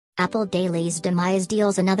Apple Daily's demise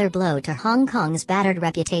deals another blow to Hong Kong's battered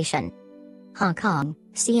reputation. Hong Kong,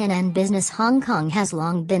 CNN Business. Hong Kong has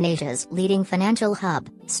long been Asia's leading financial hub,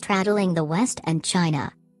 straddling the West and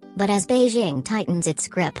China. But as Beijing tightens its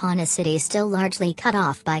grip on a city still largely cut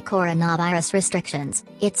off by coronavirus restrictions,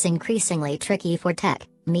 it's increasingly tricky for tech,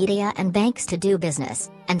 media and banks to do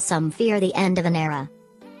business, and some fear the end of an era.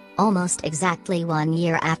 Almost exactly 1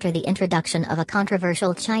 year after the introduction of a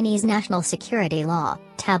controversial Chinese national security law,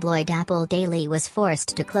 tabloid Apple Daily was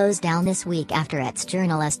forced to close down this week after its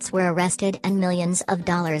journalists were arrested and millions of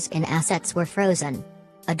dollars in assets were frozen.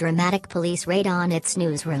 A dramatic police raid on its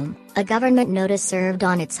newsroom, a government notice served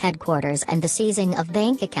on its headquarters, and the seizing of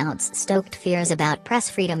bank accounts stoked fears about press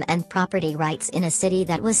freedom and property rights in a city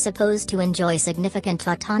that was supposed to enjoy significant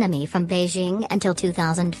autonomy from Beijing until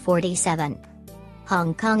 2047.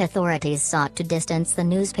 Hong Kong authorities sought to distance the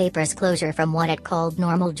newspaper's closure from what it called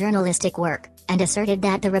normal journalistic work, and asserted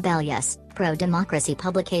that the rebellious, pro-democracy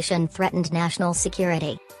publication threatened national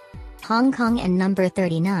security. Hong Kong and Number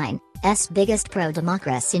 39's biggest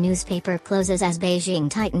pro-democracy newspaper closes as Beijing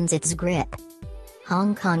tightens its grip.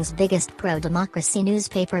 Hong Kong's biggest pro-democracy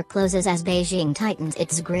newspaper closes as Beijing tightens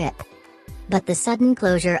its grip. But the sudden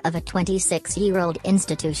closure of a 26-year-old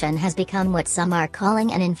institution has become what some are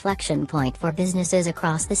calling an inflection point for businesses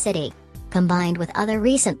across the city. Combined with other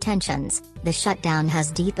recent tensions, the shutdown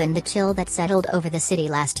has deepened the chill that settled over the city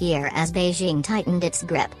last year as Beijing tightened its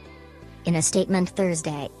grip. In a statement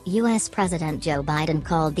Thursday, U.S. President Joe Biden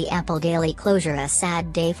called the Apple Daily closure a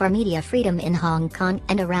sad day for media freedom in Hong Kong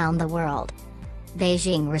and around the world.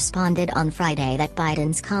 Beijing responded on Friday that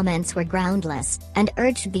Biden's comments were groundless, and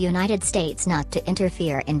urged the United States not to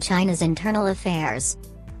interfere in China's internal affairs.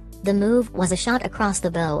 The move was a shot across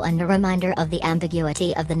the bow and a reminder of the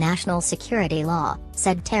ambiguity of the national security law,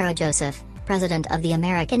 said Tara Joseph, president of the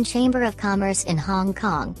American Chamber of Commerce in Hong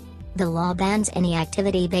Kong. The law bans any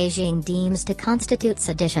activity Beijing deems to constitute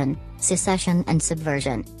sedition, secession and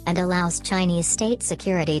subversion, and allows Chinese state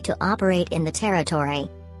security to operate in the territory.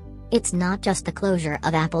 It's not just the closure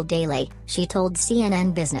of Apple Daily, she told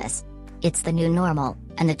CNN Business. It's the new normal,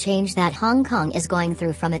 and the change that Hong Kong is going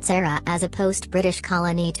through from its era as a post-British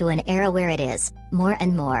colony to an era where it is, more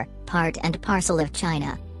and more, part and parcel of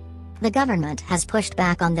China. The government has pushed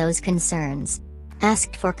back on those concerns.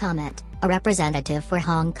 Asked for comment, a representative for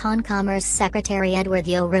Hong Kong Commerce Secretary Edward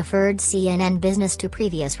Yeo referred CNN Business to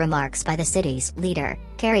previous remarks by the city's leader,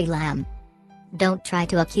 Carrie Lam. Don't try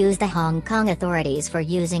to accuse the Hong Kong authorities for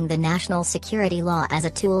using the national security law as a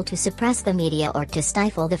tool to suppress the media or to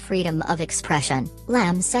stifle the freedom of expression,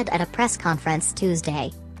 Lam said at a press conference Tuesday.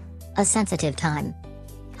 A sensitive time.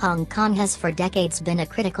 Hong Kong has for decades been a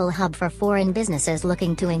critical hub for foreign businesses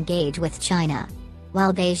looking to engage with China.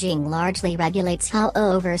 While Beijing largely regulates how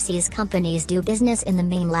overseas companies do business in the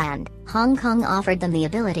mainland, Hong Kong offered them the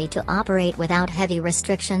ability to operate without heavy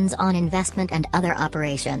restrictions on investment and other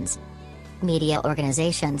operations. Media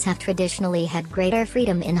organizations have traditionally had greater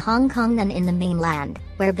freedom in Hong Kong than in the mainland,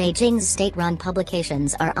 where Beijing's state-run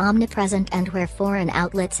publications are omnipresent and where foreign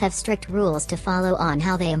outlets have strict rules to follow on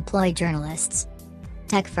how they employ journalists.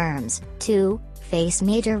 Tech firms, too, face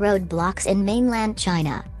major roadblocks in mainland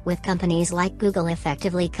China, with companies like Google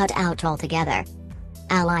effectively cut out altogether.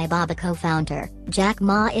 Alibaba co-founder, Jack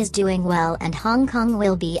Ma is doing well and Hong Kong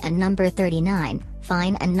will be a Number 39,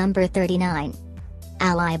 fine and Number 39.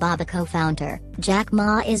 Alibaba co-founder, Jack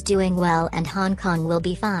Ma is doing well and Hong Kong will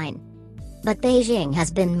be fine. But Beijing has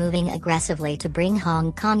been moving aggressively to bring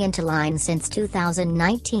Hong Kong into line since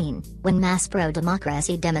 2019, when mass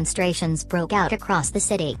pro-democracy demonstrations broke out across the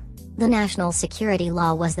city. The national security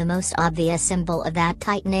law was the most obvious symbol of that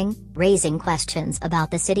tightening, raising questions about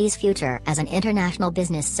the city's future as an international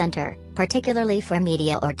business center, particularly for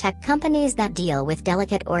media or tech companies that deal with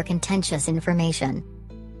delicate or contentious information.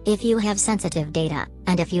 If you have sensitive data,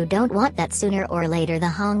 and if you don't want that sooner or later the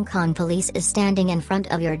Hong Kong police is standing in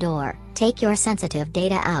front of your door, take your sensitive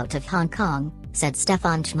data out of Hong Kong, said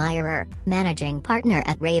Stefan Schmeierer, managing partner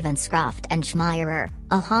at Ravenscroft and Schmeierer,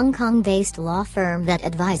 a Hong Kong-based law firm that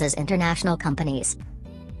advises international companies.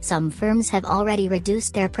 Some firms have already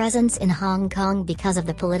reduced their presence in Hong Kong because of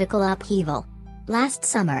the political upheaval. Last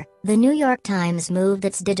summer, the New York Times moved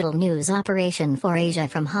its digital news operation for Asia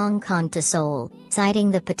from Hong Kong to Seoul,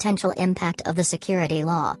 citing the potential impact of the security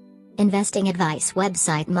law. Investing advice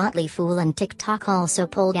website Motley Fool and TikTok also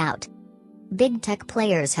pulled out. Big tech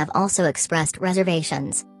players have also expressed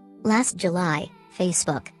reservations. Last July,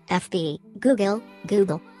 Facebook, FB,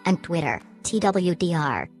 Google, and Twitter,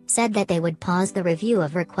 TWDR, said that they would pause the review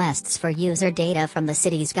of requests for user data from the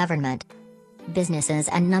city's government. Businesses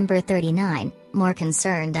and Number 39, more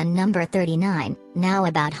concerned, and number 39, now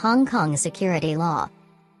about Hong Kong security law.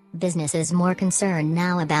 Businesses more concerned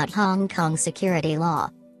now about Hong Kong security law.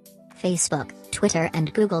 Facebook, Twitter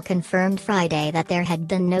and Google confirmed Friday that there had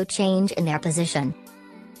been no change in their position.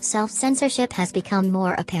 Self-censorship has become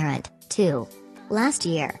more apparent, too. Last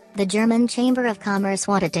year, the German Chamber of Commerce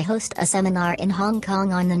wanted to host a seminar in Hong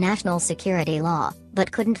Kong on the national security law,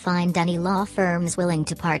 but couldn't find any law firms willing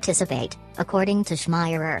to participate, according to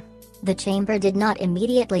Schmeierer. The chamber did not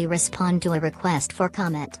immediately respond to a request for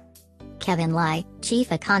comment. Kevin Lai,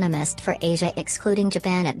 chief economist for Asia excluding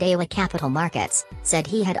Japan at Daiwa Capital Markets, said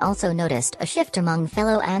he had also noticed a shift among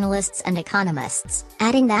fellow analysts and economists,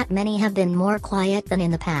 adding that many have been more quiet than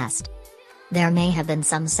in the past. There may have been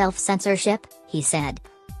some self-censorship, he said.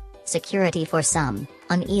 Security for some,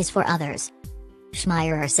 unease for others.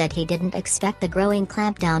 Schmeierer said he didn't expect the growing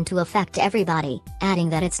clampdown to affect everybody, adding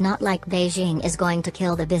that it's not like Beijing is going to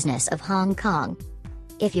kill the business of Hong Kong.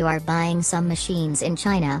 If you are buying some machines in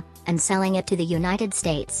China, and selling it to the United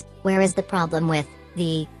States, where is the problem with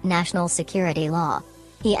the national security law?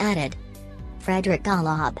 He added. Frederick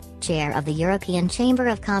Golob, chair of the European Chamber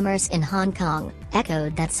of Commerce in Hong Kong,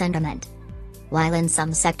 echoed that sentiment. While in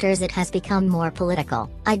some sectors it has become more political,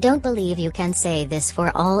 I don't believe you can say this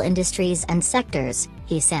for all industries and sectors,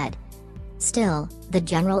 he said. Still, the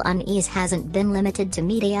general unease hasn't been limited to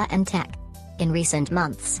media and tech. In recent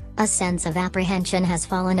months, a sense of apprehension has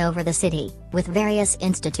fallen over the city, with various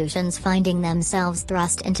institutions finding themselves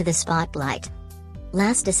thrust into the spotlight.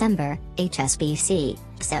 Last December, HSBC,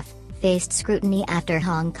 SIF, faced scrutiny after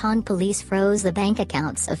Hong Kong police froze the bank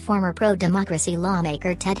accounts of former pro-democracy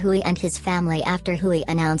lawmaker Ted Hui and his family after Hui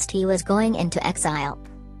announced he was going into exile.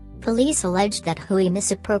 Police alleged that Hui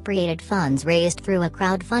misappropriated funds raised through a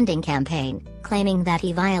crowdfunding campaign, claiming that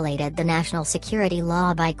he violated the national security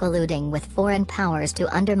law by colluding with foreign powers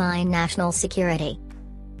to undermine national security.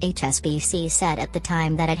 HSBC said at the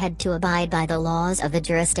time that it had to abide by the laws of the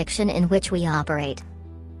jurisdiction in which we operate.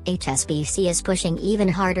 HSBC is pushing even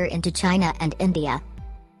harder into China and India.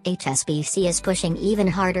 HSBC is pushing even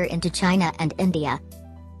harder into China and India.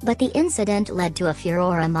 But the incident led to a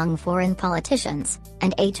furor among foreign politicians,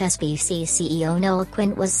 and HSBC CEO Noel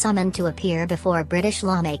Quinn was summoned to appear before British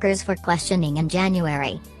lawmakers for questioning in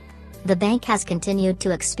January. The bank has continued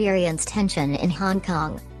to experience tension in Hong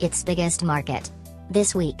Kong, its biggest market.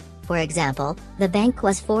 This week, for example, the bank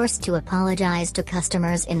was forced to apologize to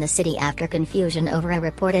customers in the city after confusion over a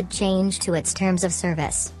reported change to its terms of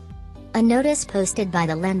service. A notice posted by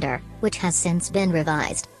the lender, which has since been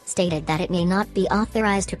revised, stated that it may not be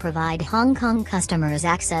authorized to provide Hong Kong customers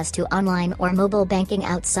access to online or mobile banking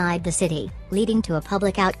outside the city, leading to a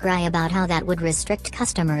public outcry about how that would restrict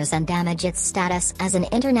customers and damage its status as an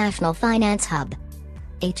international finance hub.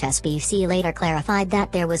 HSBC later clarified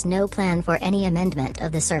that there was no plan for any amendment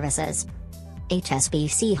of the services.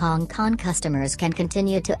 HSBC Hong Kong customers can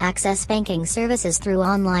continue to access banking services through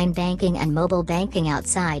online banking and mobile banking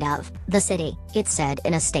outside of the city, it said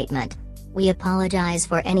in a statement. We apologize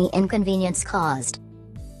for any inconvenience caused.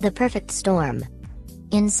 The perfect storm.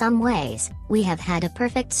 In some ways, we have had a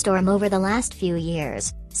perfect storm over the last few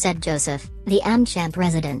years, said Joseph, the AmCham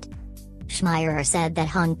resident. Schmeierer said that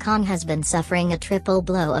Hong Kong has been suffering a triple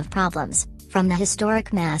blow of problems, from the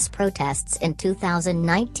historic mass protests in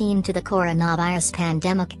 2019 to the coronavirus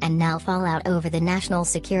pandemic and now fallout over the national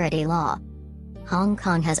security law. Hong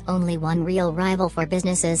Kong has only one real rival for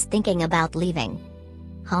businesses thinking about leaving.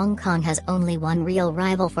 Hong Kong has only one real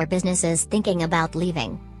rival for businesses thinking about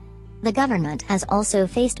leaving. The government has also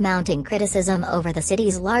faced mounting criticism over the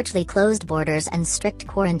city's largely closed borders and strict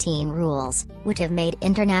quarantine rules, which have made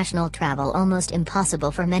international travel almost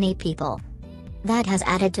impossible for many people. That has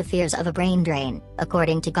added to fears of a brain drain,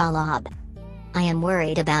 according to Golob. I am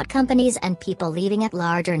worried about companies and people leaving at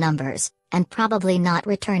larger numbers, and probably not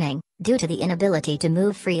returning, due to the inability to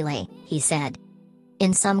move freely, he said.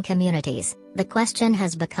 In some communities, the question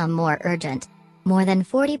has become more urgent. More than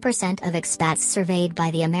 40% of expats surveyed by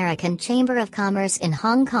the American Chamber of Commerce in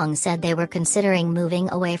Hong Kong said they were considering moving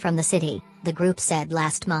away from the city, the group said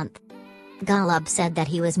last month. Golob said that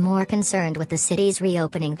he was more concerned with the city's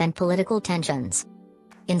reopening than political tensions.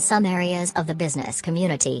 In some areas of the business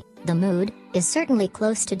community, the mood is certainly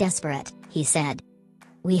close to desperate, he said.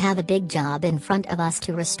 We have a big job in front of us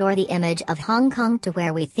to restore the image of Hong Kong to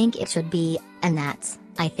where we think it should be, and that's,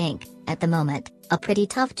 I think, at the moment, a pretty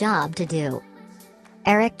tough job to do.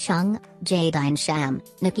 Eric Chung, Jadine Sham,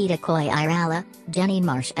 Nikita Koirala, Jenny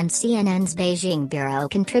Marsh and CNN's Beijing bureau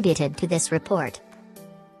contributed to this report.